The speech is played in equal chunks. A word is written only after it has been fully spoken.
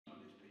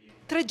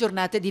3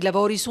 giornate di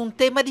lavori su un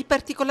tema di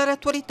particolare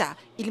attualità,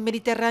 il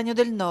Mediterraneo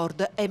del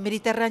Nord e il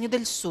Mediterraneo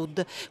del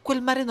Sud,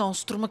 quel mare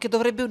nostrum che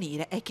dovrebbe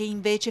unire e che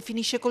invece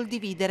finisce col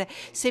dividere,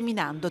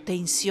 seminando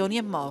tensioni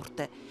e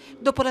morte.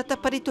 Dopo la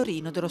tappa di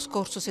Torino dello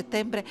scorso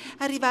settembre,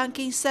 arriva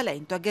anche in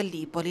Salento, a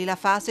Gallipoli, la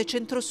fase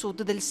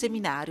centro-sud del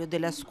seminario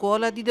della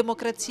Scuola di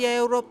Democrazia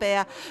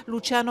Europea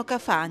Luciano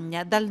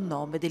Cafagna, dal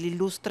nome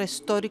dell'illustre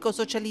storico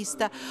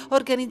socialista,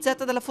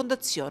 organizzata dalla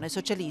Fondazione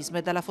Socialismo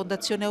e dalla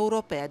Fondazione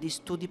Europea di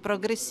Studi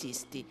Progressisti.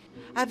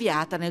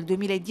 Avviata nel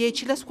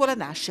 2010, la scuola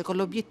nasce con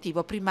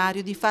l'obiettivo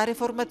primario di fare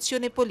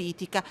formazione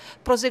politica,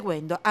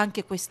 proseguendo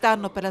anche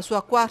quest'anno per la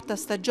sua 4ª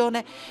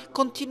stagione,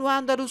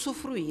 continuando ad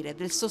usufruire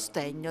del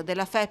sostegno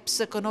della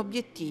FEPS con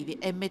obiettivi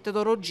e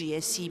metodologie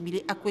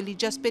simili a quelli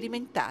già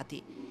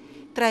sperimentati.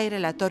 Tra i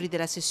relatori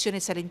della sessione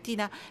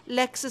salentina,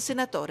 l'ex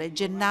senatore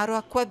Gennaro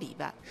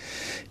Acquaviva.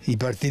 I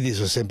partiti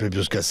sono sempre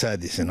più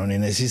scassati, se non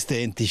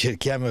inesistenti.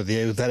 Cerchiamo di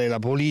aiutare la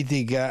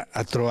politica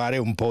a trovare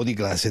un po' di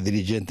classe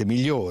dirigente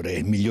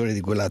migliore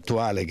di quella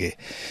attuale, che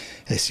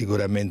è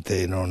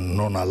sicuramente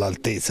non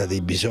all'altezza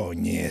dei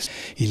bisogni.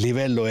 Il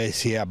livello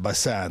si è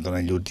abbassato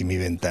negli ultimi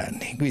 20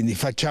 anni, quindi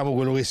facciamo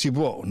quello che si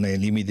può nei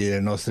limiti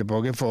delle nostre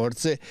poche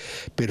forze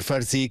per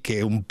far sì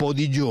che un po'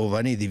 di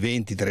giovani di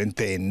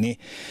 20-30 anni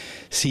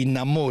si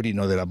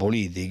innamorino della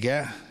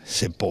politica,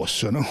 se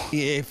possono,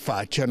 e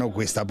facciano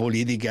questa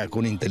politica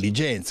con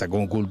intelligenza,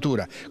 con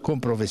cultura, con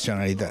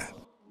professionalità.